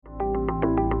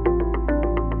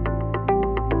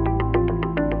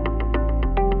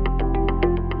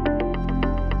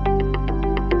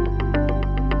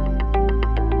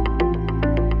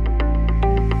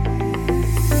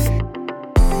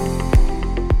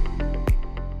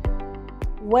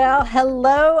Well,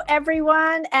 hello,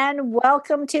 everyone, and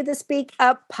welcome to the Speak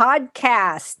Up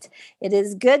podcast. It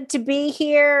is good to be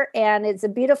here, and it's a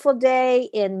beautiful day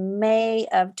in May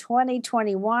of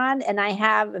 2021. And I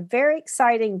have a very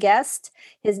exciting guest.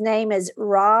 His name is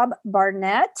Rob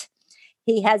Barnett.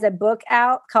 He has a book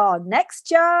out called Next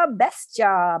Job, Best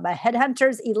Job, a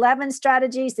Headhunter's 11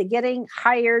 Strategies to Getting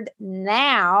Hired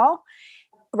Now.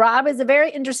 Rob is a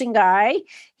very interesting guy.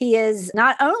 He is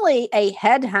not only a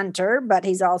headhunter, but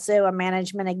he's also a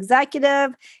management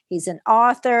executive. He's an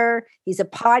author. He's a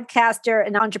podcaster,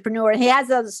 an entrepreneur. And he has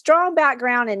a strong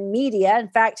background in media. In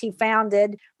fact, he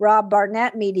founded Rob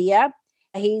Barnett Media.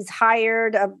 He's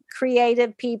hired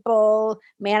creative people,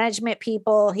 management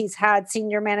people. He's had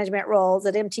senior management roles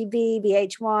at MTV,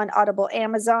 VH1, Audible,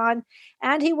 Amazon.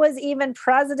 And he was even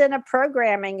president of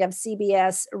programming of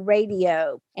CBS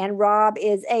Radio. And Rob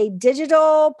is a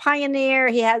digital pioneer.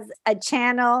 He has a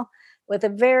channel with a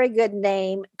very good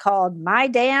name called My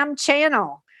Damn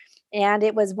Channel. And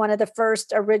it was one of the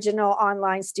first original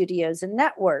online studios and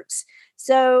networks.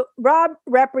 So Rob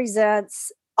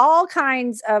represents all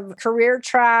kinds of career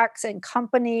tracks and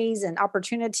companies and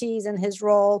opportunities in his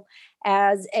role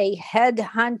as a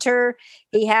headhunter.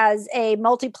 He has a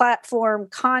multi-platform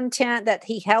content that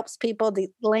he helps people to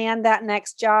land that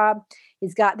next job.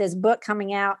 He's got this book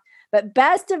coming out. But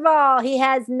best of all, he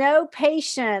has no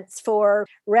patience for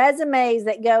resumes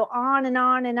that go on and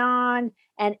on and on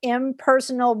and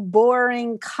impersonal,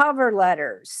 boring cover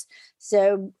letters.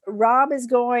 So Rob is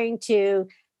going to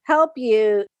help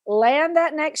you land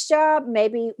that next job.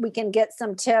 Maybe we can get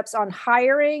some tips on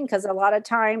hiring, because a lot of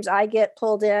times I get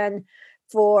pulled in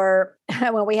for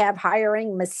when we have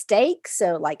hiring mistakes.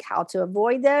 So like how to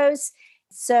avoid those.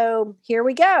 So here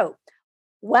we go.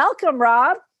 Welcome,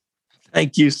 Rob.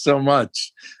 Thank you so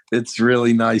much. It's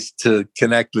really nice to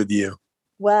connect with you.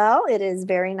 Well, it is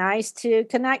very nice to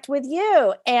connect with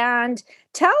you. And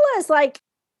tell us,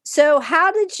 so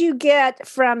how did you get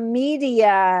from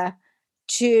media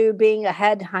to being a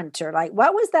headhunter? Like,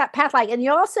 what was that path like? And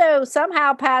you also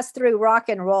somehow passed through rock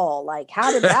and roll. Like,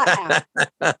 how did that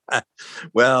happen?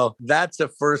 Well, that's a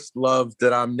first love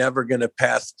that I'm never going to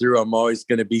pass through. I'm always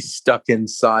going to be stuck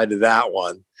inside of that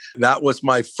one. That was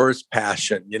my first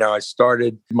passion. I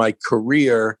started my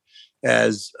career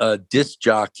as a disc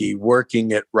jockey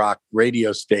working at rock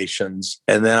radio stations.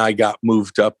 And then I got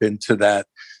moved up into that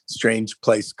strange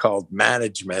place called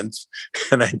management.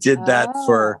 And I did that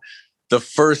for the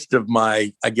first of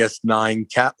my, 9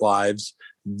 cat lives.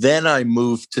 Then I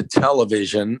moved to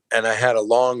television, and I had a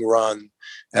long run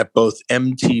at both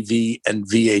MTV and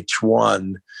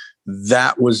VH1.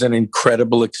 That was an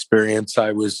incredible experience.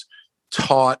 I was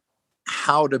taught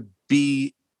how to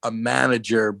be a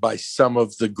manager by some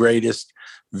of the greatest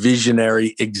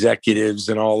visionary executives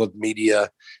in all of media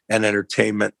and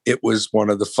entertainment. It was one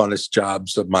of the funnest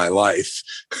jobs of my life.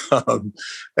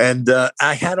 And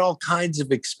I had all kinds of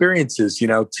experiences.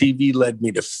 TV led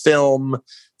me to film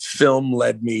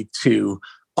led me to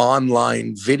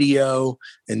online video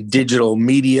and digital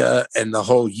media and the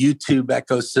whole YouTube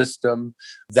ecosystem.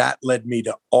 That led me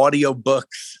to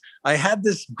audiobooks. I had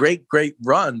this great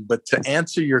run, but to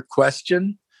answer your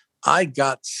question, I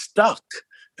got stuck.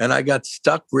 And I got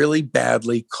stuck really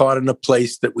badly, caught in a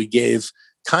place that we gave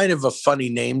kind of a funny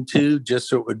name to, just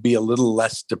so it would be a little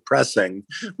less depressing.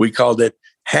 We called it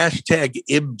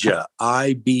 #IBJA,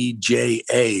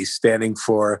 IBJA, standing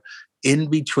for In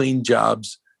Between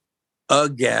Jobs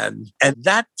Again. And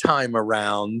that time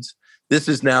around, this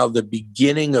is now the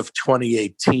beginning of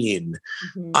 2018,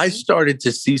 I started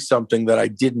to see something that I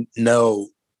didn't know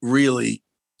really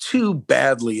too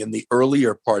badly in the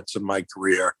earlier parts of my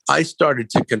career. I started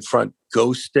to confront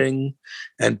ghosting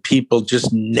and people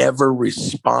just never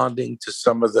responding to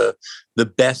some of the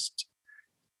best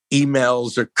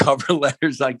emails or cover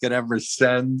letters I could ever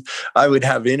send. I would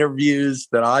have interviews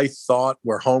that I thought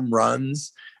were home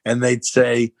runs, and they'd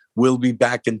say, "We'll be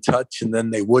back in touch," and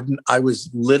then they wouldn't. I was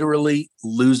literally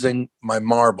losing my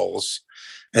marbles.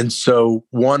 And so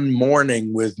one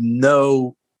morning, with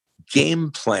no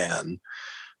game plan,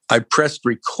 I pressed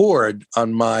record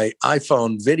on my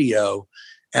iPhone video,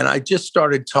 and I just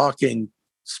started talking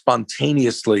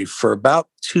spontaneously for about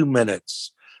 2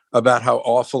 minutes about how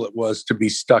awful it was to be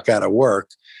stuck out of work.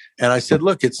 And I said,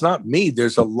 look, it's not me.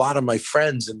 There's a lot of my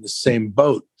friends in the same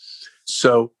boat.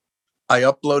 So I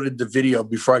uploaded the video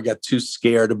before I got too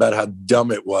scared about how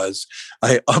dumb it was.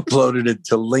 I uploaded it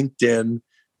to LinkedIn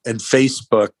and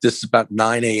Facebook. This is about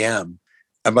 9 a.m.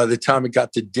 And by the time it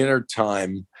got to dinner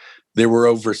time, there were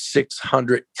over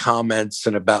 600 comments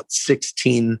and about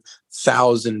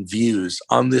 100,000 views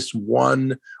on this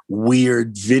one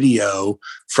weird video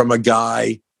from a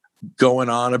guy going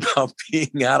on about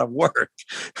being out of work.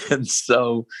 And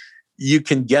so you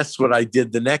can guess what I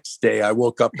did the next day. I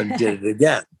woke up and did it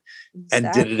again.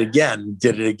 And did it again,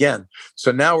 did it again.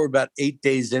 So now we're about 8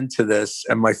 days into this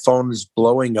and my phone is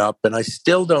blowing up and I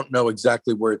still don't know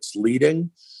exactly where it's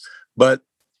leading. But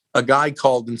a guy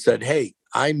called and said, "Hey,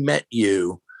 I met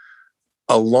you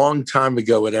a long time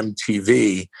ago at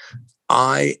MTV.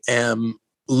 I am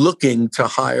looking to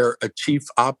hire a chief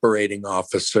operating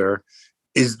officer.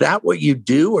 Is that what you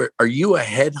do? Or are you a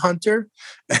headhunter?"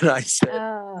 And I said,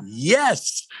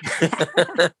 yes.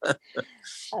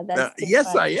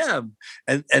 Yes, I am.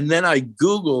 And then I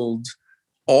Googled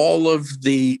all of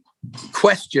the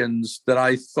questions that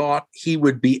I thought he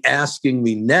would be asking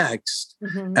me next.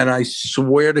 Mm-hmm. And I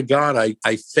swear to God,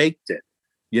 I faked it.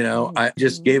 You know, mm-hmm. I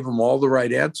just gave him all the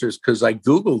right answers because I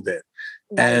Googled it.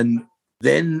 Right. And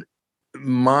then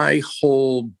my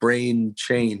whole brain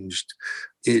changed.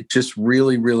 It just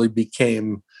really, really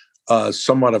became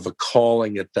somewhat of a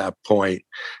calling at that point.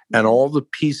 And all the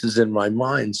pieces in my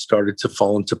mind started to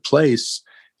fall into place.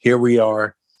 Here we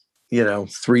are,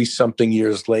 3-something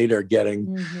years later, getting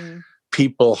mm-hmm.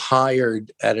 people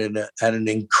hired at an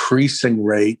increasing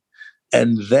rate,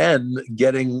 and then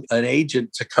getting an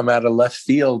agent to come out of left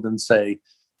field and say,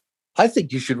 "I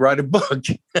think you should write a book."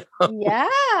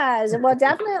 Yes. Well,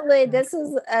 definitely. This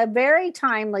is a very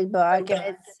timely book. And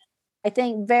it's, I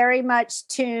think, very much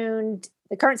tuned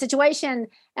the current situation.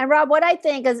 And Rob, what I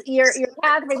think is your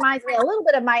path reminds me a little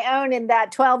bit of my own, in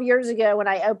that 12 years ago when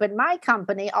I opened my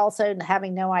company, also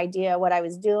having no idea what I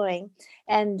was doing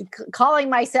and calling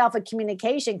myself a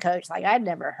communication coach. Like, I'd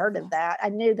never heard of that. I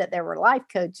knew that there were life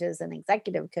coaches and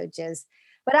executive coaches,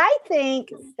 but I think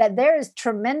that there is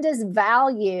tremendous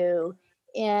value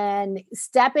in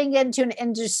stepping into an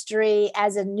industry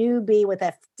as a newbie with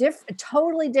a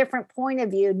totally different point of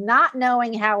view, not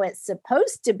knowing how it's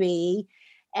supposed to be,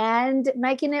 and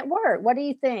making it work. What do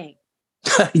you think?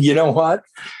 You know what?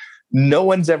 No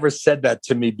one's ever said that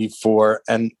to me before,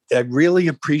 and I really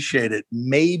appreciate it.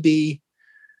 Maybe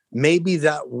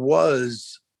that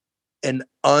was an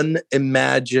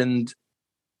unimagined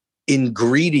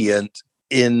ingredient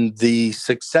in the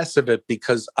success of it,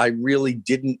 because I really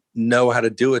didn't know how to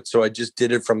do it. So I just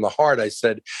did it from the heart. I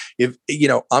said, if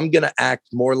I'm going to act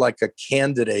more like a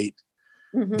candidate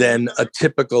mm-hmm. than a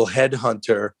typical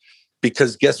headhunter,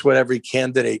 because guess what? Every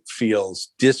candidate feels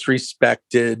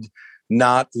disrespected,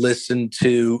 not listened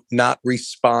to, not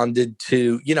responded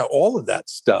to, all of that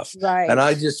stuff. Right. And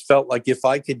I just felt like if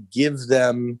I could give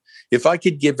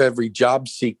every job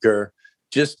seeker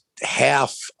just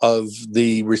half of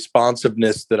the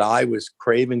responsiveness that I was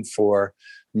craving for,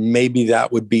 maybe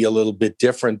that would be a little bit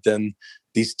different than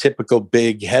these typical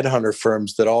big headhunter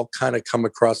firms that all kind of come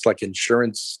across like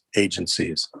insurance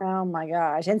agencies. Oh my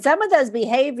gosh. And some of those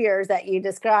behaviors that you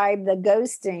described, the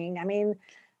ghosting, I mean,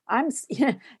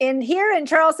 here in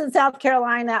Charleston, South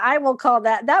Carolina, I will call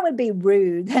that would be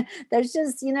rude. There's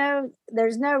just,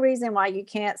 there's no reason why you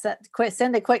can't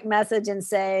send a quick message and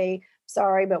say,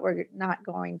 "Sorry, but we're not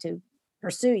going to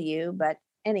pursue you." But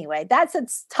anyway, that's a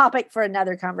topic for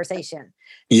another conversation.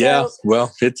 Yeah,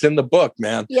 well, it's in the book,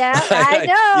 man. Yeah, I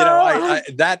know. I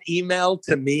that email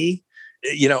to me,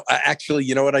 actually,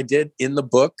 you know what I did in the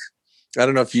book? I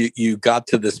don't know if you got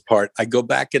to this part. I go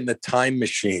back in the time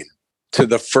machine to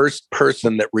the first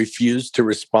person that refused to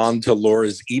respond to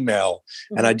Laura's email.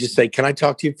 Mm-hmm. And I just say, "Can I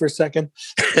talk to you for a second?"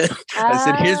 I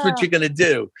said, "Here's what you're going to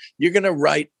do. You're going to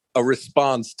write a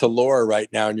response to Laura right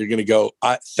now, and you're going to go,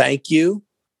 thank you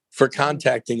for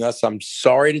contacting us. I'm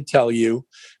sorry to tell you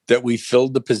that we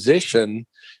filled the position,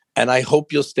 and I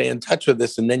hope you'll stay in touch with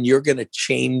us." And then you're going to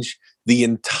change the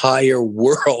entire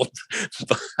world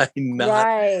by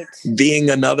not being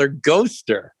another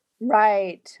ghoster.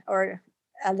 Right. Or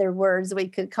other words we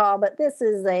could call, but this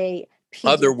is a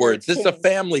PG-13. Other words. This is a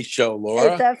family show,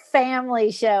 Laura. It's a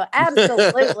family show.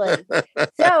 Absolutely.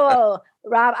 So,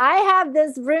 Rob, I have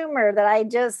this rumor that I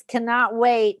just cannot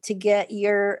wait to get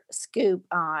your scoop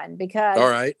on, because all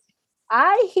right.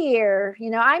 I hear,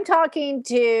 I'm talking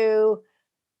to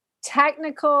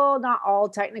technical, not all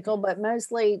technical, but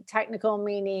mostly technical,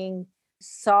 meaning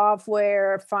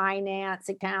software, finance,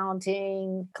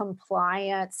 accounting,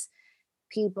 compliance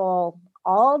people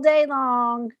all day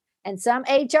long, and some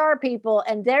HR people.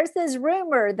 And there's this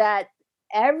rumor that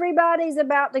everybody's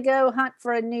about to go hunt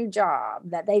for a new job,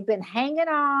 that they've been hanging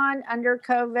on under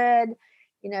COVID,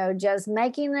 just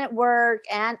making it work.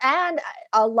 And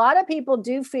a lot of people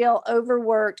do feel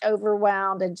overworked,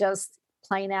 overwhelmed, and just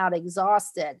plain out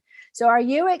exhausted. So are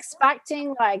you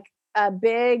expecting like a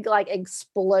big like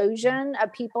explosion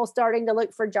of people starting to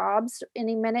look for jobs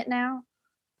any minute now?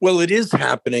 Well, it is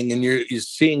happening, and you're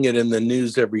seeing it in the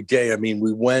news every day. I mean,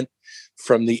 we went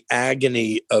from the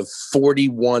agony of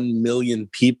 41 million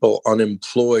people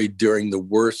unemployed during the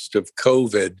worst of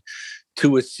COVID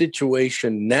to a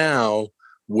situation now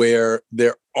where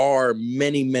there are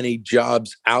many, many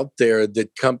jobs out there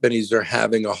that companies are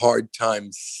having a hard time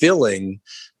filling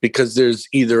because there's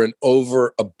either an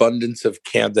overabundance of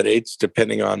candidates,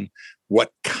 depending on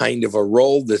what kind of a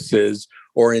role this is,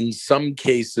 or in some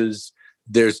cases,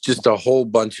 there's just a whole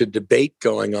bunch of debate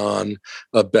going on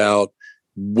about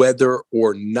whether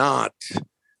or not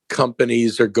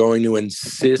companies are going to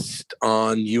insist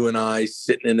on you and I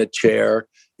sitting in a chair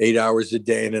 8 hours a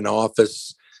day in an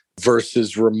office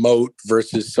versus remote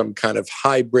versus some kind of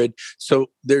hybrid. So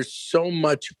there's so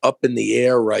much up in the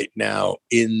air right now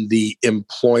in the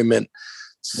employment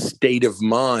state of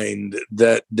mind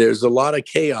that there's a lot of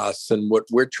chaos. And what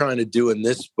we're trying to do in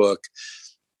this book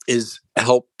is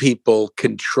help people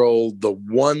control the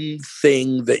one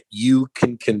thing that you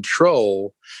can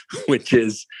control, which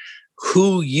is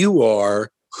who you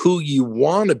are, who you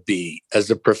want to be as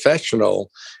a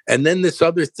professional. And then this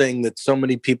other thing that so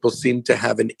many people seem to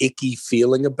have an icky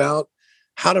feeling about,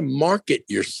 how to market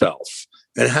yourself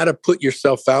and how to put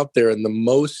yourself out there in the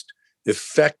most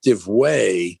effective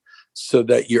way so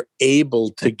that you're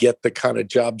able to get the kind of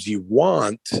jobs you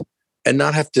want and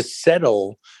not have to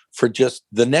settle for just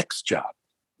the next job.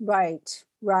 Right,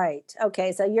 right.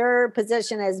 Okay, so your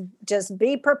position is just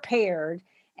be prepared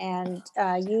and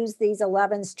use these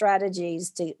 11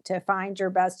 strategies to find your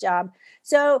best job.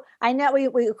 So I know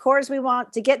we of course we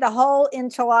want to get the whole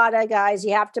enchilada, guys.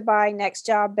 You have to buy Next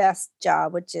Job Best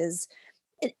Job, which is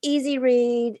an easy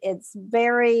read.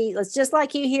 It's just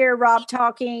like you hear Rob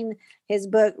talking. His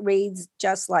book reads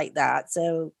just like that.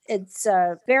 So it's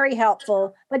very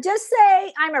helpful. But just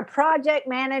say I'm a project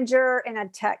manager in a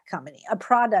tech company, a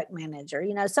product manager,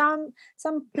 some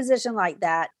position like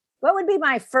that. What would be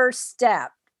my first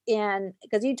step in,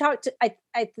 because you talked to, I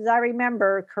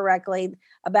remember correctly,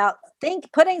 about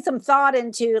putting some thought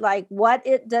into like what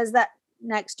it does that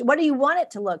next, what do you want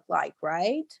it to look like,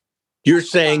 right? You're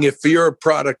saying if you're a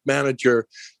product manager,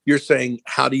 you're saying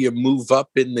how do you move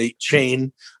up in the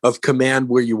chain of command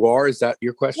where you are? Is that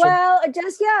your question? Well, like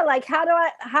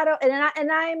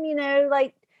and I'm,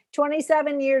 like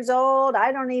 27 years old.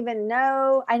 I don't even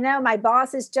know. I know my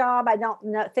boss's job. I don't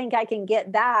think I can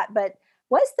get that. But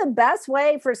what's the best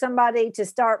way for somebody to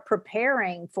start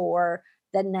preparing for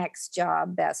the next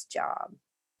job, best job?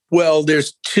 Well,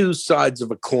 there's two sides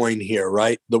of a coin here,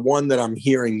 right? The one that I'm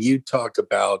hearing you talk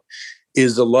about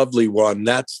is a lovely one.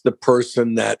 That's the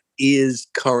person that is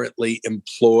currently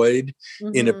employed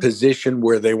in a position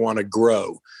where they want to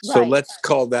grow. Right. So let's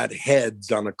call that heads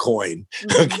on a coin.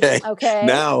 Okay. Okay.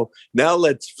 Now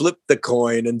let's flip the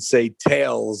coin and say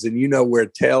tails. And you know where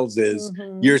tails is.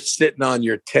 You're sitting on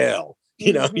your tail.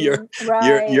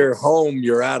 You're home,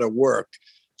 you're out of work.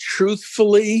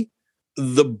 Truthfully,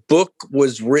 the book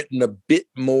was written a bit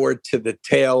more to the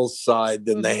tail side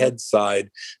than the head side,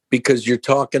 because you're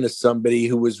talking to somebody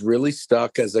who was really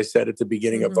stuck, as I said at the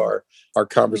beginning of our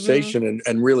conversation,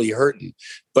 and really hurting.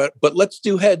 But let's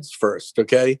do heads first,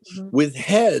 okay? With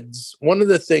heads, one of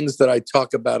the things that I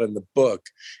talk about in the book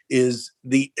is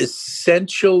the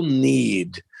essential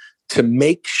need to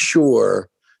make sure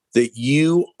that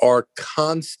you are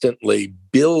constantly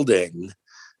building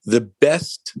the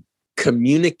best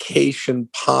communication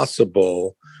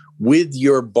possible with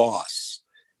your boss.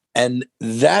 And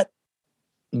that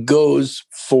goes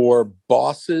for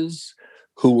bosses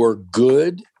who are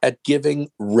good at giving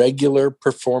regular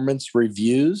performance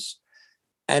reviews.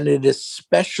 And it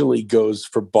especially goes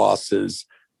for bosses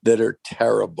that are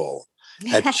terrible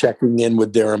at checking in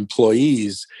with their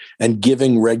employees and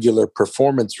giving regular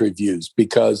performance reviews.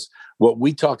 Because what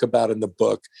we talk about in the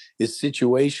book is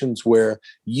situations where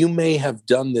you may have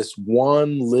done this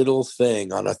one little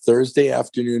thing on a Thursday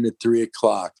afternoon at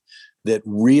 3:00 that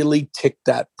really ticked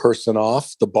that person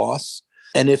off, the boss.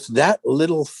 And if that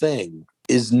little thing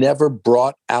is never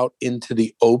brought out into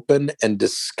the open and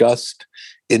discussed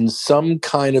in some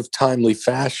kind of timely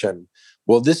fashion,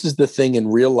 well, this is the thing in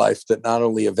real life that not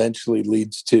only eventually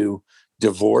leads to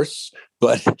divorce,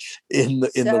 but in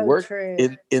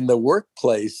the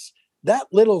workplace, that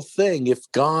little thing,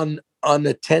 if gone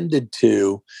unattended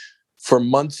to for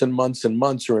months and months and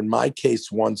months, or in my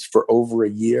case, once for over a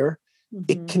year,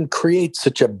 it can create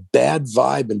such a bad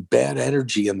vibe and bad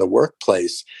energy in the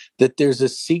workplace that there's a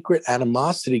secret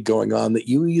animosity going on that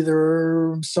you either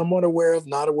are somewhat aware of,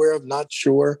 not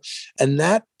sure. And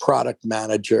that product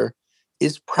manager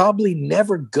is probably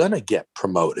never going to get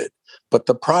promoted. But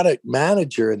the product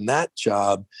manager in that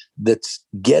job that's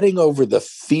getting over the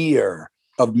fear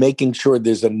of making sure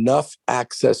there's enough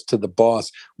access to the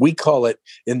boss. We call it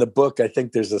in the book, I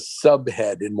think there's a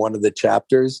subhead in one of the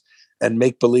chapters, and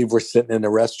make believe we're sitting in a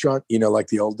restaurant, like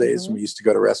the old days when we used to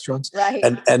go to restaurants. Right.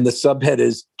 And the subhead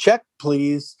is check,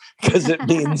 please, because it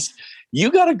means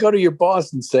you got to go to your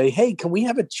boss and say, hey, can we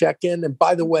have a check-in? And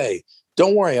by the way,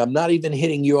 don't worry, I'm not even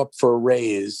hitting you up for a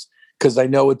raise because I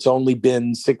know it's only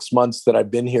been 6 months that I've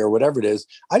been here, whatever it is.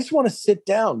 I just want to sit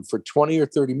down for 20 or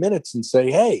 30 minutes and say,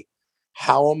 hey,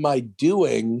 how am I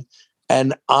doing?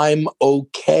 And I'm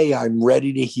okay. I'm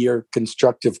ready to hear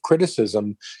constructive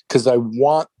criticism because I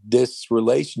want this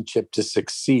relationship to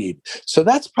succeed. So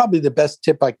that's probably the best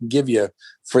tip I can give you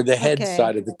for the head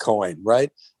side of the coin, right?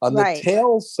 On the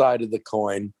tail side of the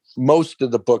coin, most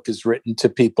of the book is written to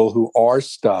people who are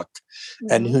stuck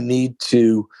and who need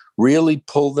to really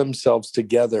pull themselves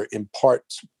together. In part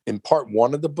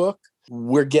one of the book,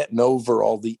 we're getting over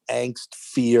all the angst,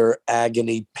 fear,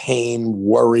 agony, pain,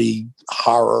 worry,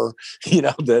 horror,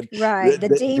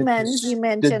 the demons you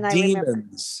mentioned. The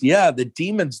demons. Yeah, the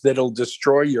demons that'll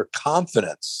destroy your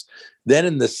confidence. Then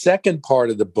in the second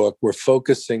part of the book, we're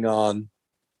focusing on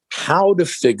how to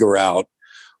figure out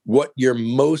what your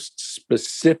most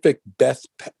specific best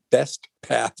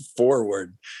path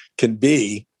forward can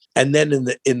be. And then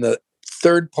in the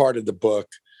third part of the book,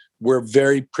 we're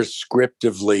very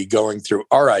prescriptively going through,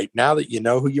 all right, now that you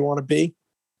know who you want to be,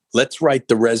 let's write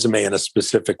the resume in a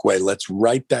specific way. Let's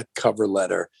write that cover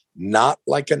letter, not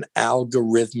like an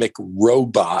algorithmic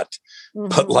robot,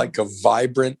 but like a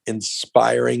vibrant,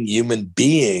 inspiring human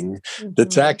being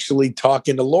that's actually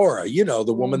talking to Laura,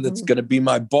 the woman that's going to be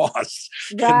my boss.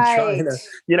 Right.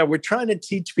 We're trying to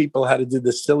teach people how to do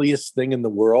the silliest thing in the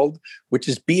world, which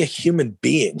is be a human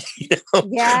being.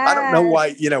 I don't know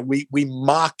why, we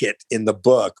mock it in the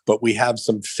book, but we have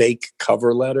some fake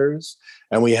cover letters.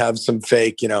 And we have some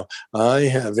fake, I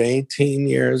have 18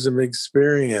 years of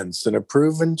experience and a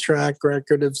proven track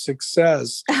record of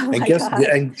success. And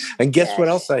guess what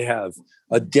else I have?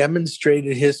 A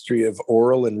demonstrated history of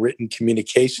oral and written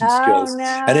communication skills. No.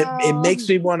 And it makes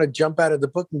me want to jump out of the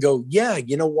book and go, yeah,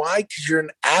 you know why? Because you're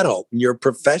an adult and you're a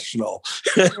professional.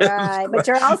 Right. But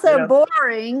you're also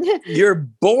boring. You're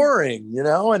boring,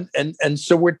 and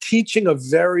so we're teaching a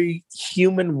very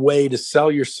human way to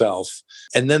sell yourself.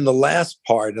 And then the last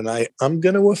part, and I'm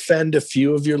going to offend a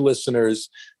few of your listeners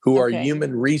who are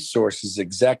human resources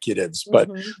executives. But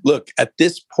look, at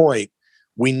this point,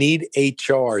 we need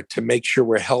HR to make sure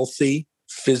we're healthy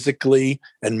physically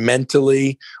and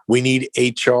mentally. We need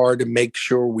HR to make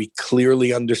sure we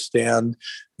clearly understand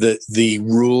the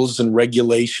rules and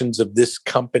regulations of this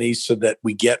company so that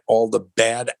we get all the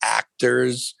bad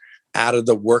actors out of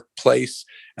the workplace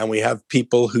and we have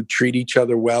people who treat each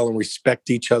other well and respect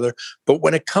each other. But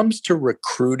when it comes to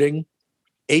recruiting,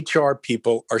 HR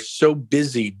people are so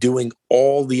busy doing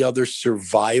all the other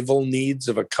survival needs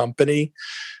of a company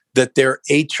that their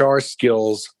HR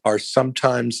skills are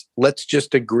sometimes, let's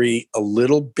just agree, a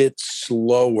little bit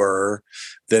slower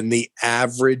than the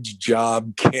average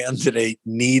job candidate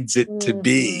needs it to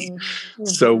be.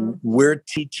 So we're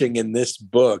teaching in this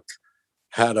book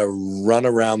how to run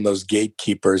around those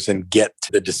gatekeepers and get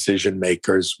to the decision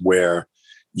makers where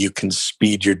you can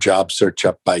speed your job search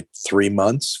up by 3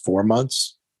 months, 4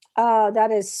 months. Oh,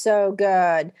 that is so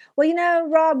good. Well,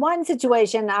 Rob, one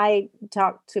situation I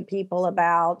talk to people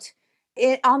about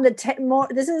it on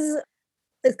the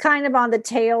it's kind of on the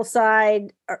tail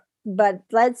side, but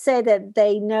let's say that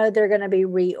they know they're going to be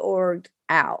reorged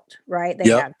out, right? They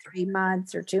have 3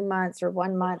 months or 2 months or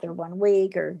 1 month or 1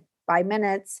 week or 5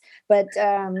 minutes, but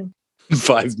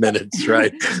 5 minutes,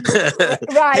 right?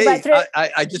 Right. Hey,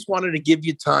 I just wanted to give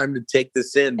you time to take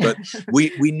this in, but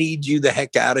we need you the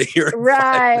heck out of here.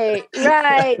 Right.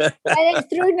 And it's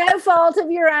through no fault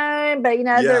of your own, but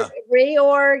the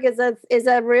reorg is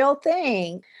a real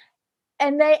thing.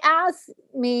 And they asked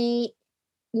me,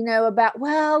 about,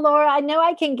 well, Laura, I know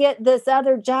I can get this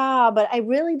other job, but I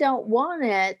really don't want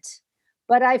it.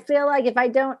 But I feel like if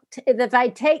I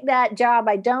take that job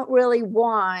I don't really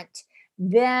want,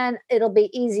 then it'll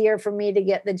be easier for me to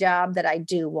get the job that I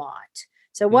do want.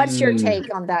 So what's your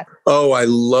take on that? Oh, I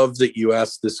love that you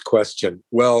asked this question.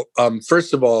 Well,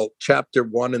 first of all, chapter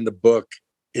 1 in the book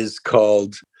is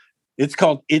called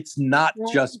It's Not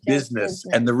Just Business.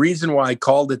 And the reason why I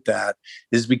called it that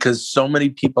is because so many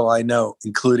people I know,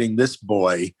 including this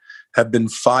boy, have been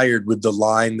fired with the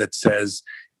line that says,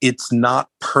 it's not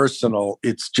personal,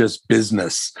 it's just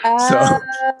business. Oh,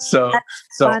 So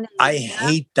that's so funny. I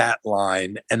hate that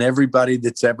line. And everybody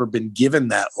that's ever been given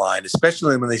that line,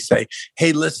 especially when they say,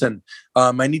 hey, listen,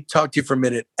 I need to talk to you for a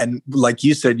minute. And like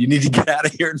you said, you need to get out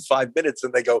of here in 5 minutes.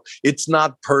 And they go, it's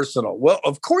not personal. Well,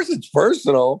 of course it's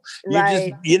personal. You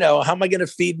just, Right. how am I going to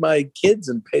feed my kids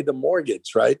and pay the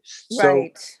mortgage? Right.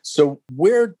 Right. So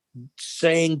we're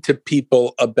saying to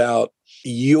people about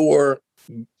your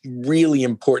really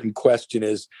important question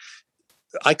is,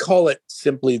 I call it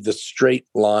simply the straight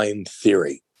line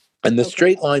theory. And the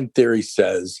straight line theory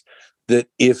says that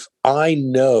if I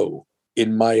know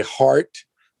in my heart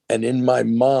and in my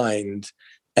mind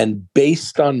and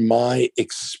based on my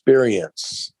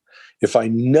experience, if I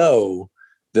know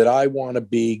that I want to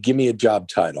be, give me a job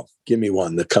title, give me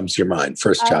one that comes to your mind,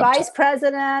 first job Vice title.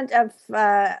 president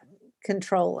of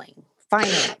controlling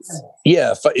finance.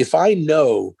 Yeah, if I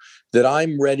know that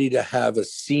I'm ready to have a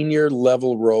senior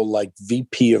level role like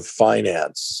VP of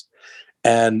finance,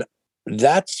 and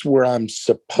that's where I'm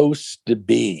supposed to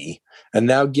be, and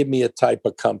now give me a type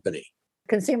of company.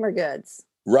 Consumer goods.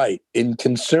 Right. In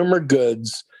consumer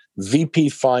goods, VP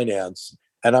finance,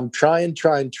 and I'm trying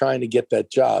to get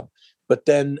that job. But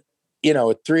then, at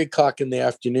 3:00 in the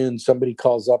afternoon, somebody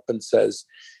calls up and says,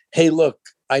 hey, look,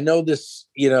 I know this,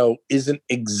 isn't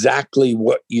exactly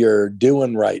what you're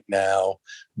doing right now,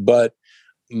 but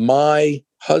my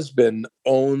husband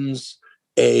owns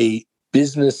a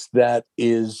business that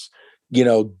is,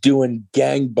 doing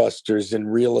gangbusters in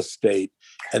real estate.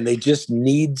 And they just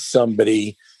need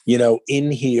somebody,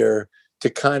 in here to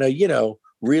kind of,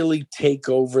 really take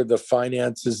over the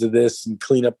finances of this and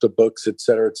clean up the books, et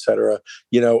cetera, et cetera.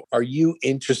 Are you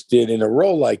interested in a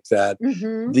role like that?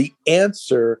 Mm-hmm. The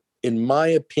answer, in my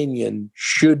opinion,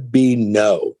 should be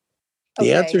no.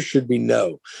 The answer should be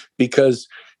no, because,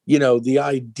 the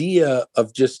idea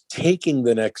of just taking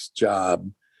the next job,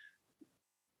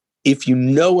 if you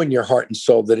know in your heart and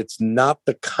soul that it's not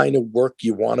the kind of work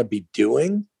you want to be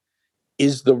doing,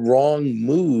 is the wrong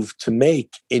move to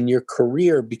make in your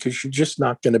career, because you're just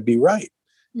not going to be right.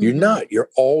 Mm-hmm. You're not. You're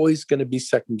always going to be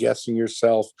second guessing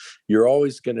yourself. You're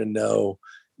always going to know,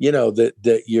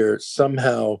 that you're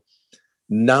somehow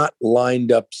not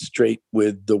lined up straight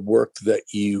with the work that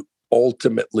you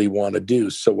ultimately want to do.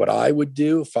 So what I would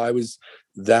do if I was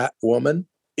that woman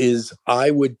is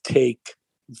I would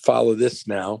follow this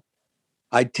now,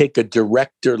 I'd take a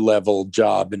director level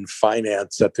job in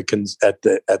finance at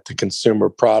the consumer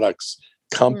products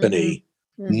company,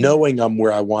 mm-hmm. knowing I'm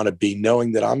where I want to be,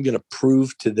 knowing that I'm going to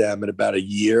prove to them in about a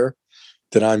year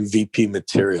that I'm VP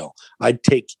material. I'd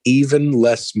take even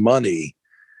less money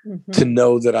mm-hmm. to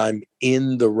know that I'm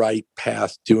in the right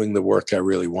path doing the work I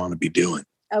really want to be doing.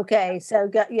 Okay,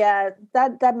 so yeah,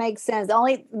 that makes sense.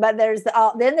 But there's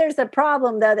a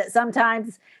problem though, that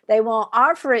sometimes they won't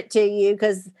offer it to you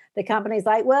because the company's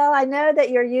like, well, I know that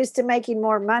you're used to making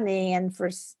more money, and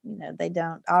they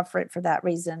don't offer it for that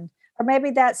reason, or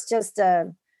maybe that's just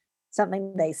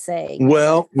something they say.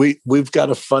 Well, we've got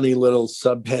a funny little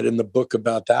subhead in the book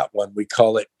about that one. We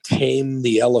call it "Tame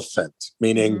the Elephant,"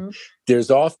 meaning mm-hmm.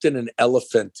 there's often an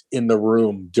elephant in the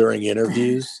room during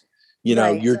interviews.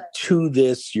 Right. You're too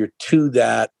this, you're too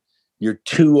that, you're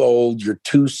too old, you're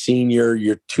too senior,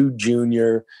 you're too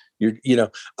junior.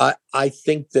 I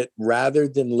think that rather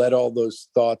than let all those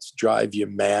thoughts drive you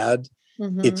mad,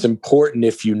 mm-hmm. it's important,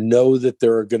 if you know that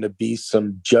there are going to be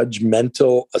some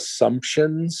judgmental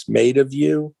assumptions made of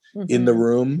you mm-hmm. in the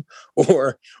room,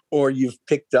 or you've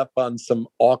picked up on some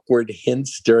awkward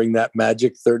hints during that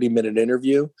magic 30-minute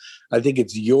interview. I think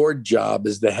it's your job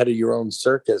as the head of your own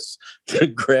circus to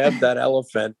grab that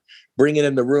elephant, bring it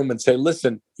in the room and say,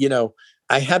 listen,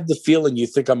 I have the feeling you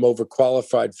think I'm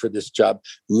overqualified for this job.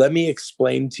 Let me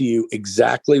explain to you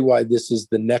exactly why this is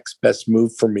the next best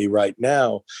move for me right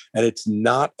now. And it's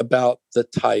not about the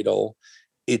title.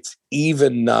 It's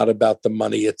even not about the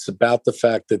money. It's about the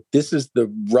fact that this is the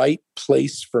right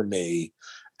place for me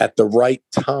at the right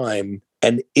time.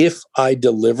 And if I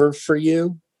deliver for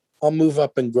you, I'll move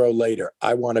up and grow later.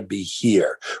 I want to be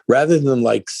here, rather than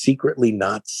like secretly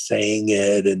not saying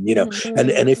it. And, mm-hmm.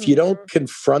 and if you don't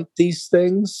confront these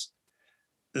things,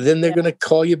 then they're going to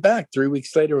call you back 3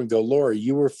 weeks later and go, Laura,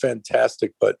 you were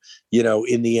fantastic. But,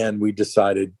 in the end, we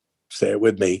decided, say it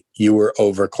with me, you were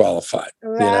overqualified.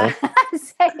 Right.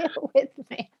 Say it with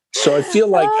me. So I feel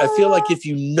like if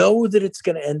you know that it's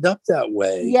going to end up that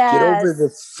way, get over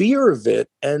the fear of it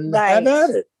and have at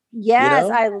it. Yes,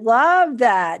 I love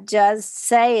that. Just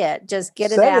say it. Just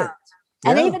get it out.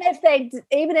 And even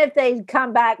if they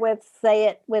come back with, say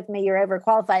it with me, you're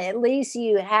overqualified, at least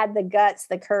you had the guts,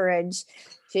 the courage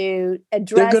to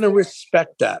address. They're going to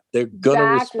respect that. They're going to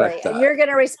respect that. And you're going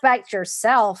to respect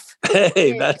yourself.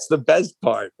 Hey, that's the best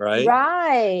part, right?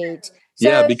 Right. So,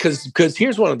 yeah, because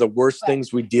here's one of the worst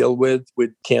things we deal with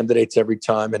candidates every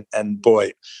time. And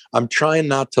boy, I'm trying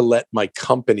not to let my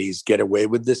companies get away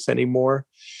with this anymore.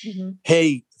 Mm-hmm.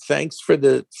 Hey, thanks for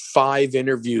the 5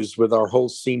 interviews with our whole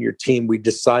senior team. We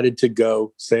decided to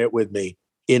go, say it with me,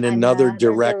 in another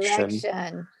direction.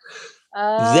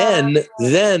 Then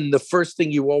the first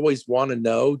thing you always want to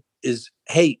know is,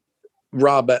 hey,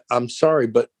 Rob, I'm sorry,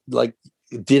 but like,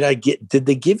 did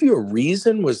they give you a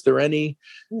reason? Was there any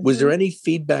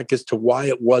feedback as to why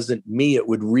it wasn't me? It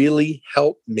would really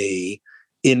help me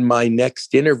in my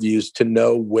next interviews to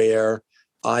know where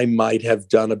I might have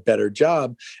done a better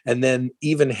job. And then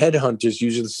even headhunters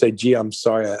usually say, gee, I'm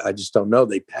sorry, I just don't know.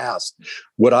 They passed.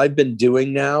 What I've been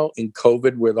doing now in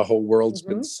COVID, where the whole world's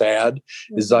been sad,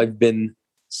 is I've been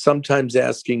sometimes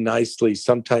asking nicely,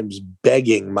 sometimes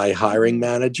begging my hiring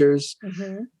managers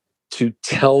to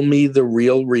tell me the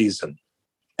real reason.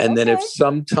 And then if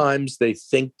sometimes they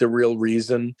think the real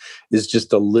reason is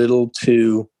just a little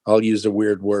too, I'll use a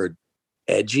weird word,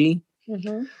 edgy,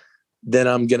 then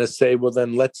I'm going to say, well,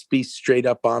 then let's be straight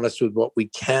up honest with what we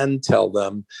can tell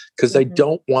them. Because I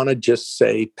don't want to just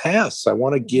say pass. I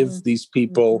want to give these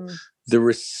people the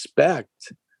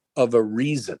respect of a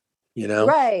reason, you know?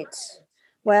 Right.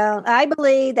 Well, I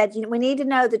believe that we need to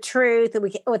know the truth.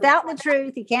 Without the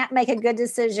truth, you can't make a good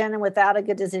decision. And without a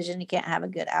good decision, you can't have a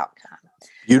good outcome.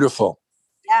 Beautiful.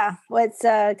 Yeah. Well, it's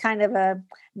kind of a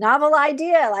novel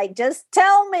idea. Like, just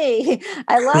tell me.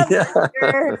 I love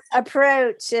your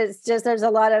approach. It's just there's a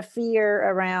lot of fear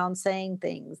around saying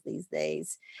things these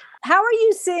days. How are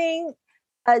you seeing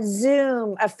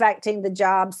Zoom affecting the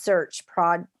job search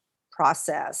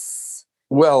process?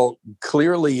 Well,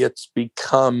 clearly it's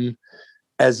become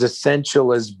as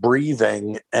essential as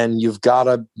breathing, and you've got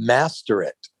to master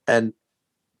it. And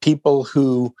people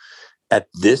who at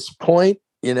this point,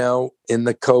 you know, in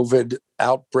the COVID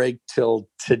outbreak till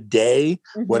today,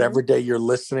 whatever day you're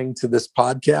listening to this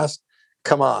podcast,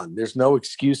 come on, there's no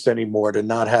excuse anymore to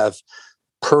not have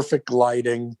perfect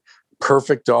lighting,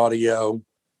 perfect audio,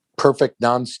 perfect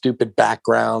non-stupid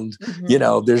background. You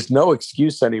know, there's no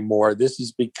excuse anymore. This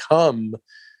has become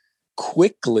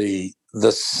quickly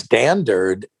the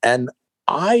standard. And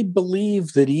I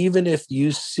believe that even if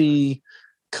you see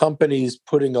companies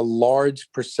putting a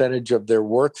large percentage of their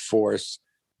workforce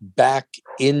back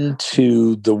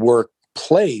into the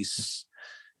workplace,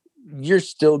 you're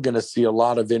still going to see a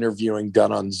lot of interviewing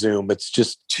done on Zoom. It's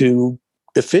just too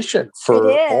efficient for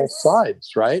all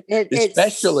sides, right?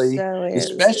 Especially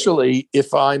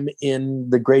if I'm in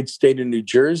the great state of New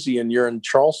Jersey and you're in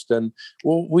Charleston.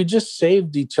 Well, we just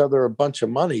saved each other a bunch of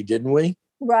money, didn't we?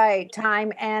 Right.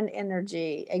 Time and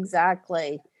energy.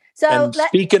 Exactly. So, and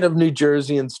speaking of New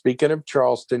Jersey and speaking of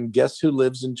Charleston, guess who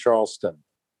lives in Charleston?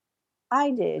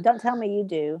 I do. Don't tell me you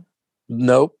do.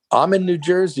 Nope. I'm in New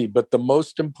Jersey, but the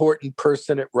most important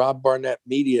person at Rob Barnett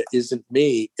Media isn't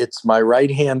me. It's my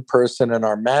right-hand person and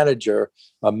our manager,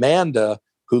 Amanda,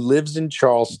 who lives in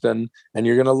Charleston. And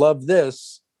you're going to love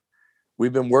this.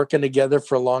 We've been working together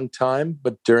for a long time,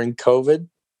 but during COVID,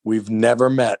 we've never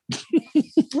met.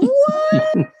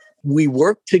 What? We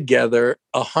work together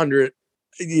 100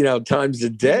 times a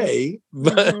day,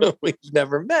 but we've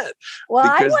never met. Well,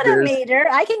 I want to meet her.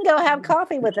 I can go have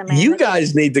coffee with Amanda. You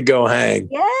guys need to go hang.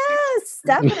 Yes,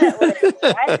 definitely.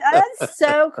 That's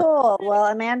so cool. Well,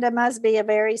 Amanda must be a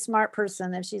very smart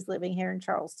person if she's living here in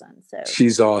Charleston. So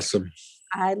she's awesome.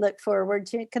 I look forward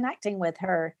to connecting with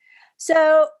her.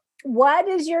 So what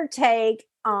is your take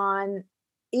on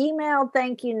email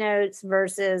thank you notes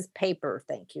versus paper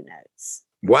thank you notes?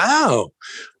 Wow.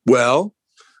 Well,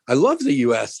 I love that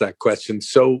you asked that question.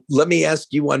 So let me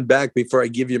ask you one back before I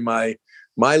give you my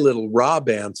little Rob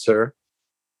answer.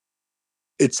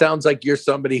 It sounds like you're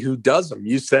somebody who does them.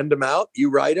 You send them out, you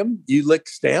write them, you lick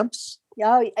stamps.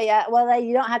 Oh, yeah. Well,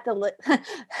 you don't have to lick.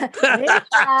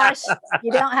 Gosh,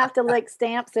 you don't have to lick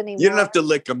stamps anymore. You don't have to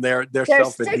lick them. They're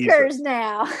self-adhesive. Stickers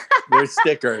now. They're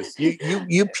stickers.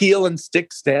 You peel and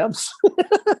stick stamps.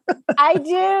 I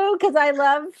do, because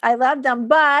I love them,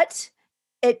 but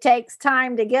it takes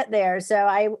time to get there. So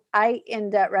I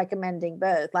end up recommending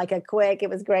both, like a quick, it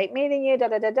was great meeting you,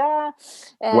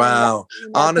 And, wow.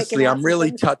 Honestly, I'm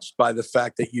really touched by the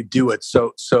fact that you do it.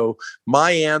 So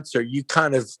my answer, you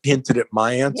kind of hinted at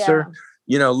my answer.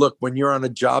 Yeah. Look, when you're on a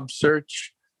job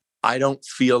search, I don't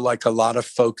feel like a lot of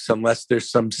folks, unless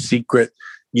there's some secret,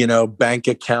 bank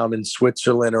account in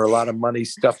Switzerland or a lot of money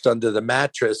stuffed under the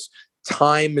mattress,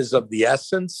 time is of the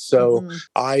essence. So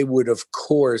I would, of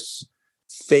course,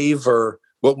 favor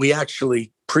what we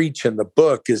actually preach in the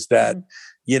book is that,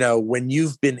 when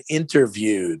you've been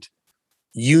interviewed,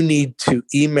 you need to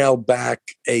email back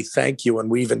a thank you. And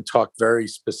we even talk very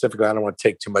specifically, I don't want to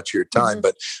take too much of your time,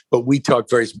 but we talk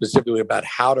very specifically about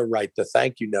how to write the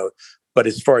thank you note. But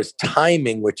as far as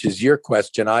timing, which is your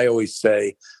question, I always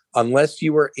say, unless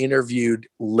you were interviewed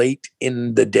late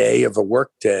in the day of a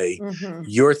work day,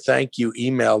 your thank you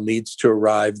email needs to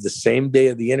arrive the same day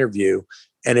of the interview.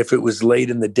 And if it was late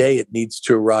in the day, it needs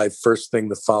to arrive first thing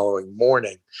the following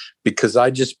morning. Because I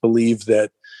just believe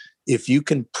that if you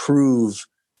can prove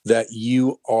that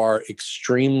you are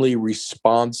extremely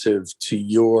responsive to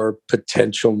your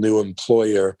potential new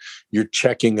employer, you're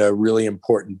checking a really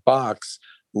important box,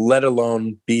 let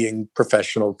alone being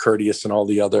professional, courteous, and all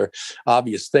the other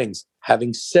obvious things.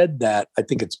 Having said that, I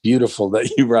think it's beautiful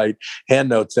that you write hand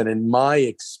notes. And in my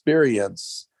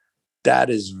experience,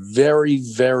 that is very,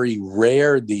 very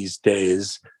rare these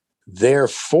days.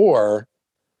 Therefore,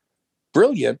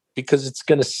 brilliant, because it's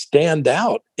going to stand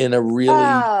out in a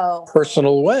really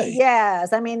personal way.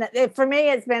 Yes. I mean, for me,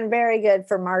 it's been very good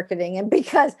for marketing. And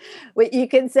because you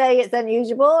can say it's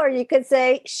unusual, or you could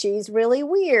say she's really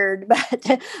weird,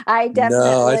 but I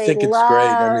definitely I think it's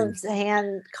love great.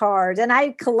 hand cards, and I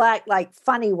collect like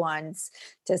funny ones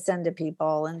to send to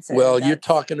people. And so, well, you're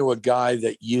talking to a guy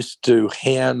that used to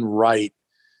hand write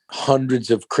hundreds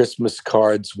of Christmas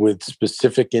cards with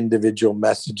specific individual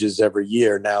messages every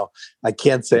year. Now, I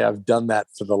can't say I've done that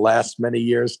for the last many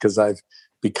years because I've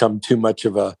become too much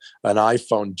of an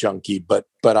iPhone junkie, but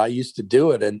I used to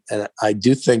do it. And I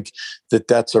do think that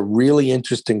that's a really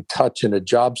interesting touch in a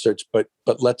job search, but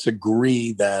let's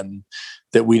agree then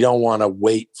that we don't want to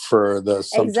wait for the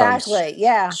sometimes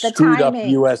the screwed timing. up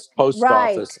U.S. Post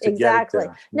Office to get it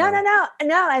there.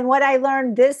 No. And what I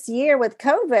learned this year with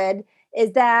COVID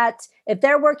is that if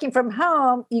they're working from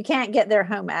home, you can't get their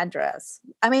home address.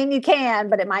 I mean, you can,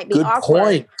 but it might be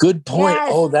awkward. Good point. Yes.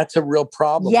 Oh, that's a real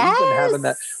problem.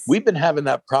 Yes. We've been having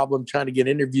that problem trying to get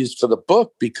interviews for the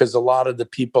book because a lot of the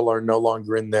people are no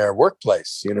longer in their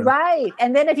workplace, Right.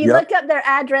 And then if you look up their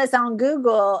address on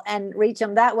Google and reach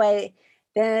them that way,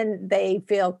 then they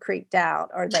feel creeped out,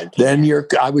 or they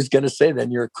can't. I was going to say,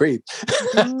 then you're a creep.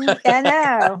 I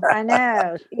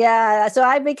know. Yeah. So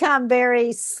I've become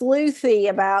very sleuthy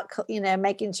about,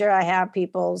 making sure I have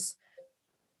people's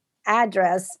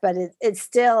address, but it's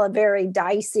still a very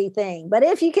dicey thing. But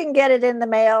if you can get it in the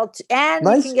mail and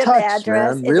you can get the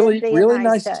address, man. Really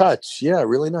nice touch. Yeah.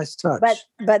 Really nice touch.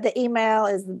 But the email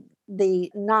is the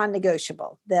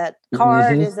non-negotiable. That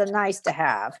card is a nice to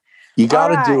have. You got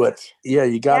to do it. Yeah,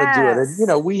 you got to do it.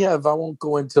 And, we have, I won't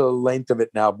go into the length of it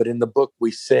now, but in the book,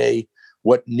 we say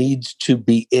what needs to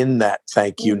be in that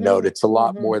thank you note. It's a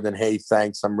lot more than, hey,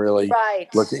 thanks. I'm really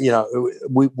looking,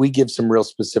 we give some real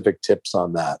specific tips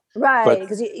on that. Right.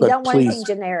 Because you don't want anything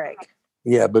generic.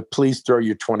 Yeah. But please throw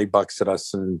your $20 at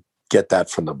us and get that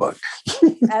from the book.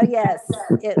 Oh, yes.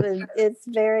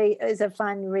 It's a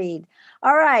fun read.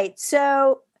 All right.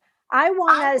 So I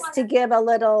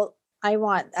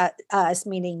want us,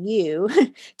 meaning you,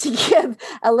 to give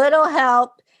a little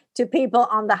help to people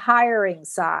on the hiring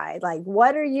side. Like,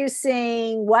 what are you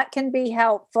seeing? What can be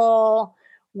helpful?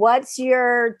 What's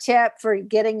your tip for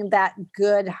getting that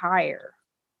good hire?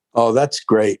 Oh, that's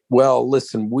great. Well,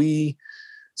 listen, we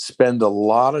spend a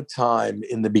lot of time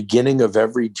in the beginning of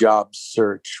every job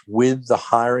search with the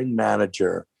hiring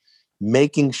manager,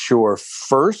 making sure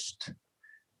first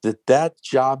that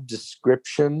job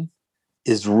description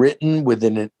is written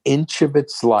within an inch of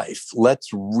its life. Let's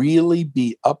really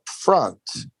be upfront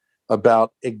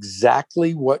about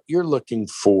exactly what you're looking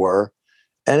for.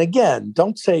 And again,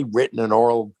 don't say written and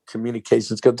oral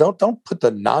communications. Don't put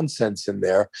the nonsense in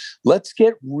there. Let's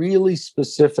get really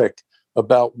specific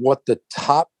about what the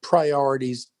top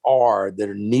priorities are that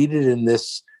are needed in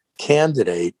this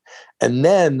candidate. And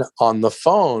then on the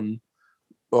phone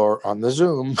or on the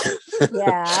Zoom,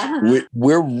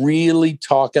 we're really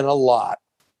talking a lot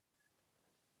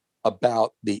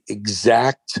about the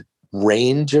exact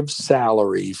range of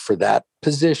salary for that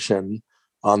position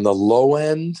on the low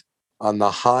end, on the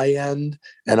high end,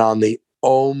 and on the,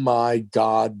 oh my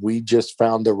God, we just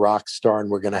found a rock star and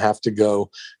we're going to have to go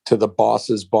to the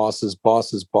boss's boss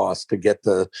to get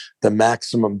the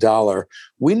maximum dollar.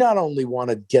 We not only want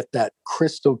to get that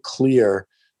crystal clear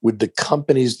with the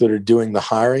companies that are doing the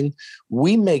hiring,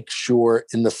 we make sure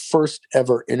in the first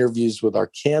ever interviews with our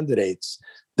candidates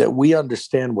that we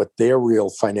understand what their real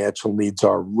financial needs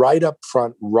are right up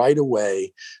front, right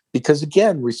away. Because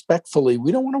again, respectfully,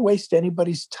 we don't want to waste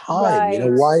anybody's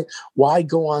time. Right. Why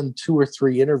go on 2 or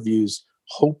 3 interviews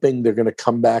hoping they're going to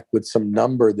come back with some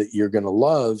number that you're going to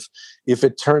love. If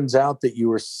it turns out that you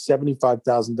were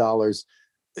 $75,000,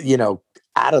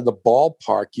 out of the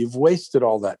ballpark, you've wasted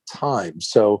all that time.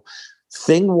 So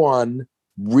thing one,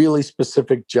 really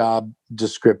specific job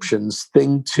descriptions.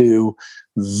 Thing two,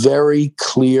 very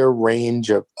clear range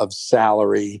of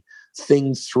salary.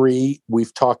 Thing three,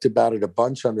 we've talked about it a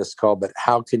bunch on this call, but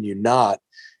how can you not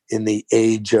in the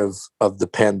age of the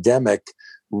pandemic?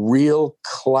 Real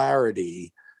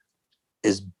clarity,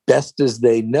 as best as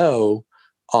they know,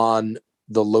 on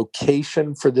the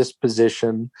location for this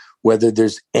position, whether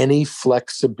there's any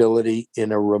flexibility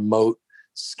in a remote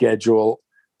schedule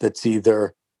that's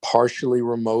either partially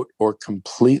remote or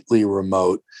completely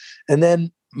remote. And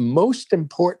then most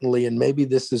importantly, and maybe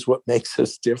this is what makes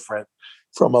us different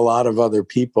from a lot of other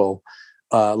people,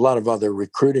 a lot of other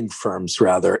recruiting firms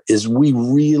rather, is we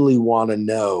really want to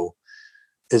know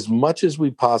as much as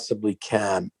we possibly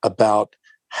can about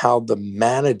how the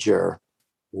manager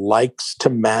likes to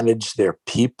manage their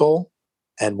people.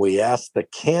 And we ask the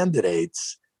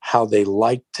candidates how they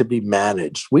like to be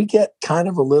managed. We get kind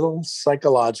of a little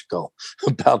psychological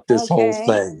about this whole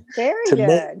thing. Very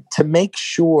good. To make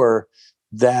sure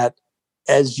that,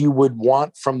 as you would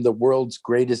want from the world's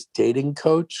greatest dating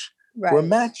coach, right. We're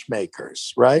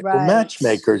matchmakers, right? We're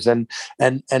matchmakers. And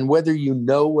whether you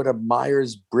know what a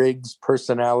Myers-Briggs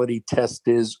personality test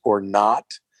is or not,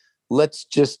 let's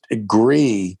just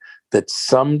agree that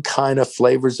some kind of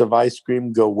flavors of ice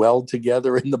cream go well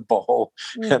together in the bowl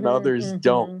and others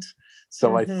don't.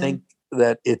 So I think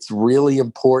that it's really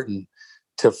important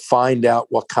to find out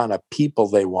what kind of people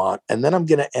they want. And then I'm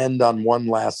going to end on one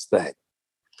last thing.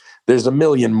 There's a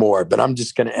million more, but I'm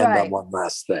just going to end on one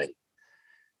last thing.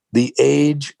 The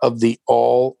age of the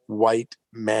all-white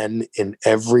men in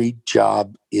every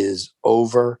job is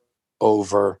over.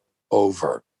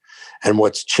 And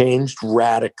what's changed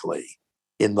radically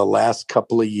in the last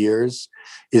couple of years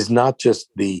is not just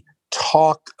the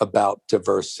talk about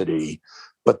diversity,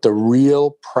 but the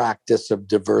real practice of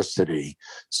diversity,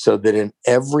 so that in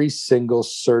every single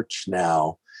search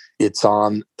now, it's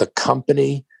on the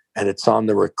company and it's on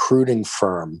the recruiting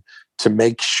firm to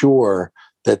make sure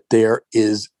that there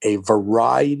is a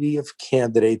variety of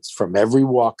candidates from every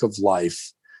walk of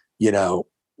life,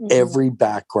 every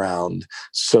background,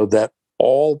 so that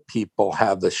all people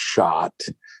have a shot.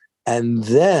 And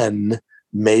then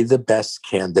may the best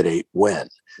candidate win.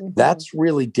 That's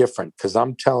really different, because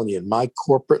I'm telling you, in my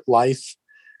corporate life,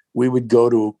 we would go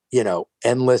to,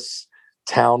 endless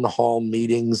town hall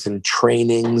meetings and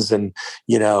trainings and,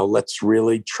 let's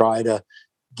really try to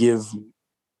give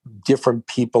different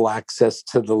people access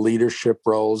to the leadership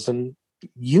roles. And,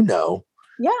 it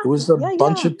was a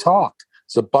bunch of talk.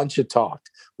 It's a bunch of talk.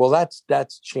 Well,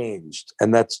 that's changed,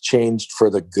 and that's changed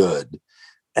for the good.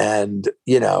 And,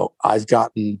 I've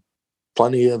gotten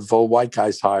plenty of old white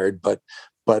guys hired, but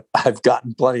I've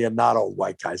gotten plenty of not old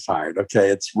white guys hired. Okay.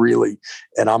 It's really,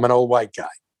 and I'm an old white guy.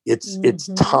 It's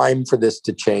time for this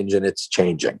to change, and it's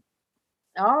changing.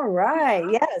 All right.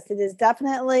 Yes, it is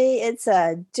definitely, it's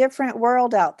a different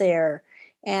world out there.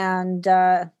 And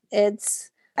I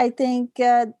think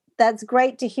that's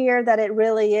great to hear that it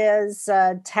really is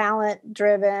talent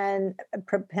driven,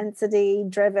 propensity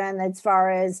driven, as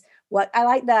far as what I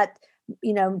like that,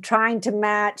 trying to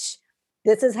match,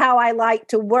 this is how I like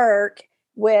to work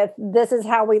with, this is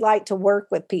how we like to work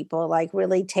with people, like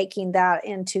really taking that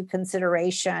into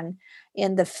consideration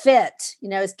in the fit,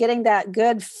 it's getting that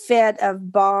good fit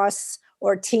of boss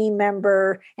or team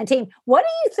member and team. What do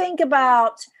you think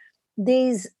about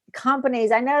these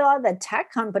companies? I know a lot of the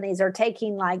tech companies are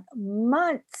taking like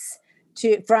months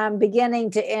from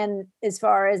beginning to end as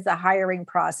far as the hiring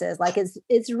process. Like it's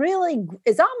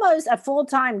almost a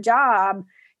full-time job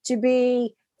to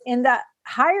be in the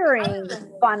hiring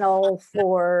funnel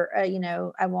for,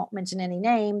 I won't mention any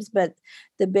names, but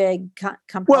the big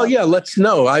company. Well, yeah, let's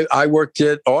know. I worked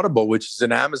at Audible, which is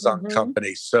an Amazon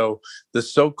company. So the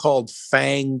so-called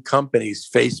FANG companies,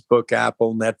 Facebook,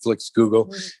 Apple, Netflix,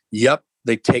 Google, yep,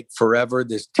 they take forever.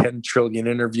 There's 10 trillion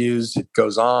interviews. It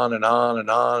goes on and on and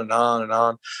on and on and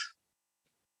on.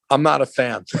 I'm not a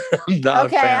fan.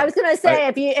 I was going to say,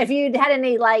 if you had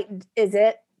any, is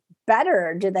it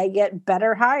better? Do they get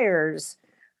better hires?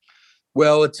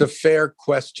 Well, it's a fair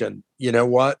question. You know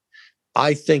what?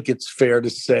 I think it's fair to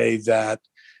say that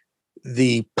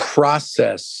the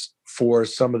process for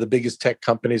some of the biggest tech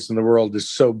companies in the world is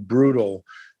so brutal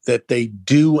that they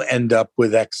do end up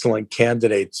with excellent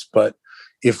candidates. But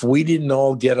if we didn't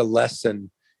all get a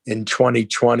lesson in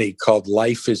 2020 called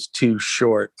Life is Too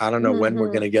Short. I don't know when we're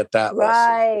going to get that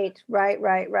lesson.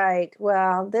 Right.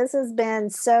 Well, this has been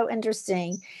so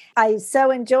interesting. I so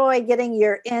enjoy getting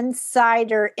your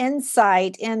insider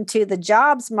insight into the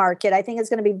jobs market. I think it's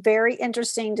going to be very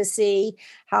interesting to see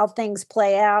how things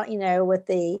play out, with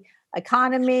the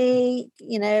economy.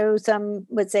 Some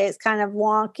would say it's kind of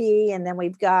wonky, and then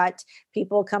we've got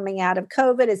people coming out of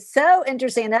COVID. It's so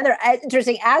interesting. Another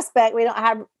interesting aspect we don't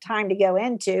have time to go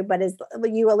into, but as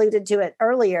you alluded to it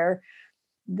earlier,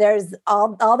 there's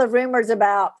all the rumors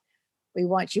about, we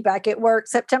want you back at work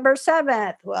September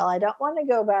 7th. Well, I don't want to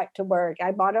go back to work.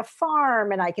 I bought a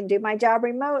farm and I can do my job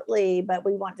remotely, but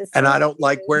we want to. And I don't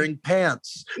like wearing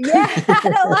pants. Yeah, I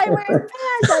don't like wearing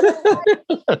pants.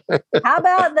 How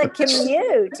about the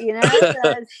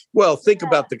commute? Well, think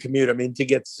about the commute. I mean, to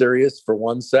get serious for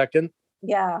 1 second.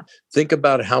 Yeah. Think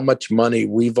about how much money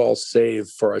we've all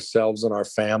saved for ourselves and our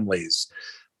families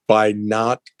by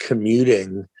not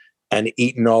commuting and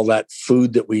eating all that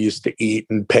food that we used to eat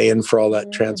and paying for all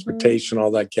that transportation,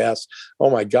 all that gas. Oh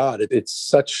my God,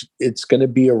 it's going to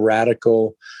be a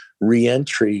radical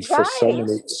reentry for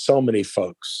so many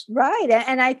folks. Right.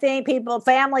 And I think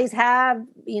families have,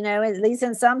 at least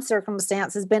in some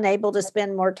circumstances, been able to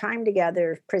spend more time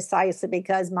together precisely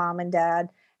because mom and dad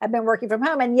have been working from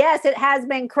home. And yes, it has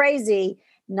been crazy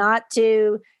not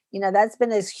to, that's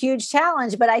been this huge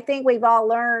challenge, but I think we've all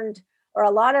learned, or a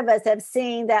lot of us have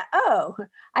seen that,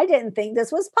 I didn't think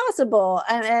this was possible.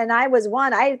 And I was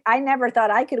one, I never thought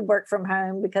I could work from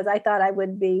home because I thought I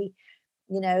would be,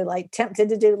 tempted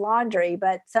to do laundry,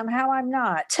 but somehow I'm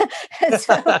not.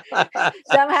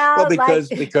 Somehow,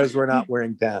 because we're not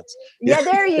wearing pants. Yeah,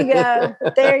 there you go.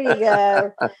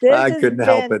 I couldn't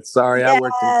help it. Sorry, yes. I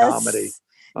worked in comedy.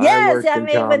 Yes, I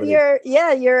mean, with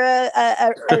you're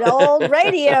an old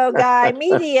radio guy,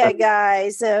 media guy.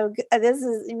 So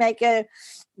you make a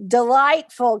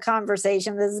delightful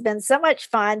conversation. This has been so much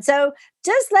fun. So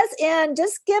just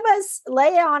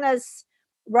lay on us,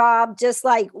 Rob, just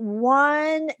like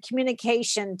one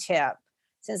communication tip,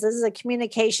 since this is a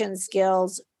communication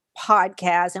skills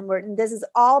podcast, and this has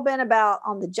all been about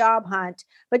on the job hunt,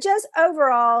 but just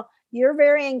overall, you're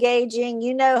very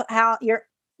engaging. How you're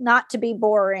not to be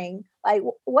boring. Like,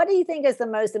 what do you think is the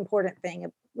most important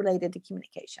thing related to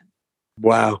communication?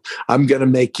 Wow. I'm going to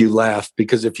make you laugh,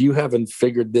 because if you haven't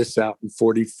figured this out in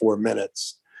 44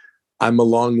 minutes, I'm a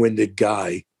long-winded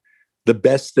guy. The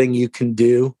best thing you can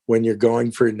do when you're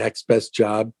going for your next best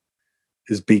job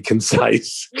is be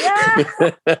concise. Yeah.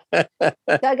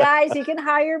 So guys, you can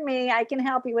hire me. I can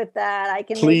help you with that. I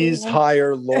can please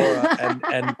hire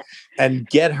Laura and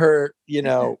get her,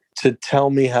 to tell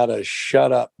me how to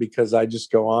shut up, because I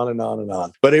just go on and on and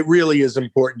on. But it really is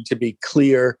important to be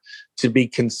clear, to be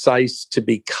concise, to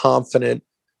be confident.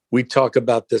 We talk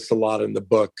about this a lot in the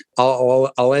book.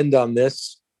 I'll end on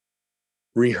this.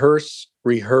 Rehearse.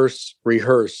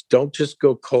 Don't just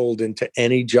go cold into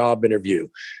any job interview.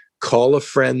 Call a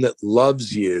friend that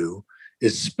loves you,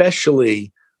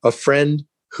 especially a friend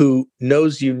who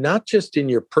knows you not just in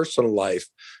your personal life,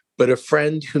 but a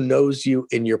friend who knows you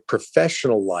in your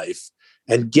professional life,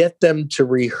 and get them to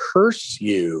rehearse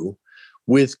you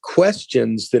with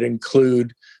questions that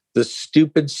include the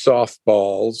stupid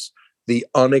softballs, the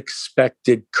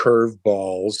unexpected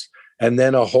curveballs, and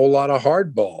then a whole lot of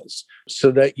hard balls,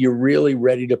 so that you're really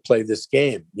ready to play this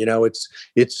game.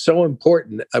 It's so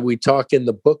important. We talk in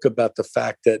the book about the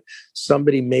fact that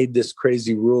somebody made this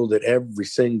crazy rule that every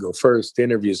single first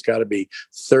interview's got to be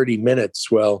 30 minutes.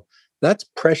 Well, that's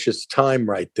precious time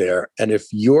right there. And if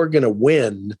you're going to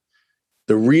win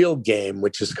the real game,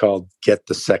 which is called get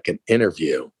the second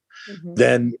interview,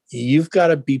 then you've got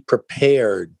to be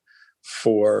prepared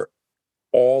for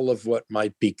all of what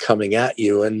might be coming at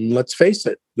you. And let's face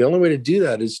it, the only way to do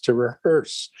that is to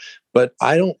rehearse. But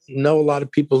I don't know a lot of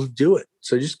people who do it.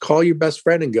 So just call your best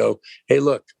friend and go, hey,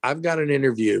 look, I've got an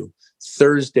interview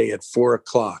Thursday at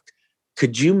 4:00.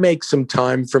 Could you make some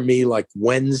time for me, like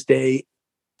Wednesday,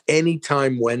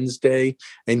 anytime Wednesday,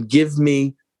 and give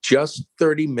me just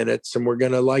 30 minutes, and we're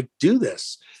going to do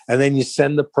this. And then you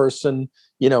send the person,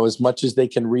 as much as they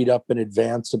can read up in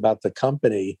advance about the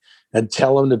company, and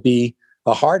tell them to be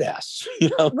a hard ass.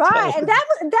 Right. And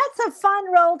that's a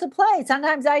fun role to play.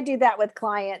 Sometimes I do that with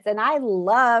clients, and I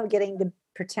love getting to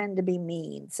pretend to be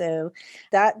mean. So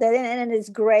that and it is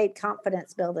great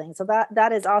confidence building. So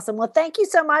that is awesome. Well, thank you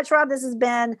so much, Rob. This has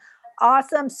been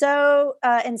awesome. So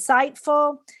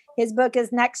insightful. His book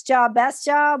is Next Job, Best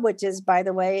Job, which is, by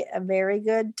the way, a very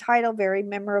good title, very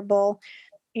memorable.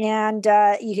 And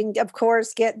you can, of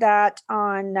course, get that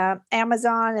on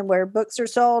Amazon and where books are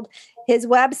sold. His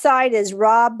website is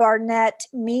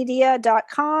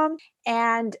robbarnettmedia.com.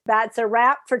 And that's a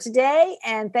wrap for today.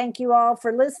 And thank you all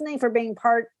for listening, for being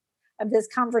part of this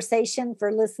conversation,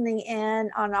 for listening in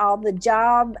on all the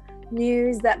job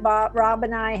news that Rob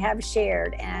and I have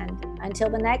shared. And until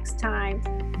the next time,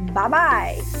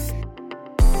 bye-bye.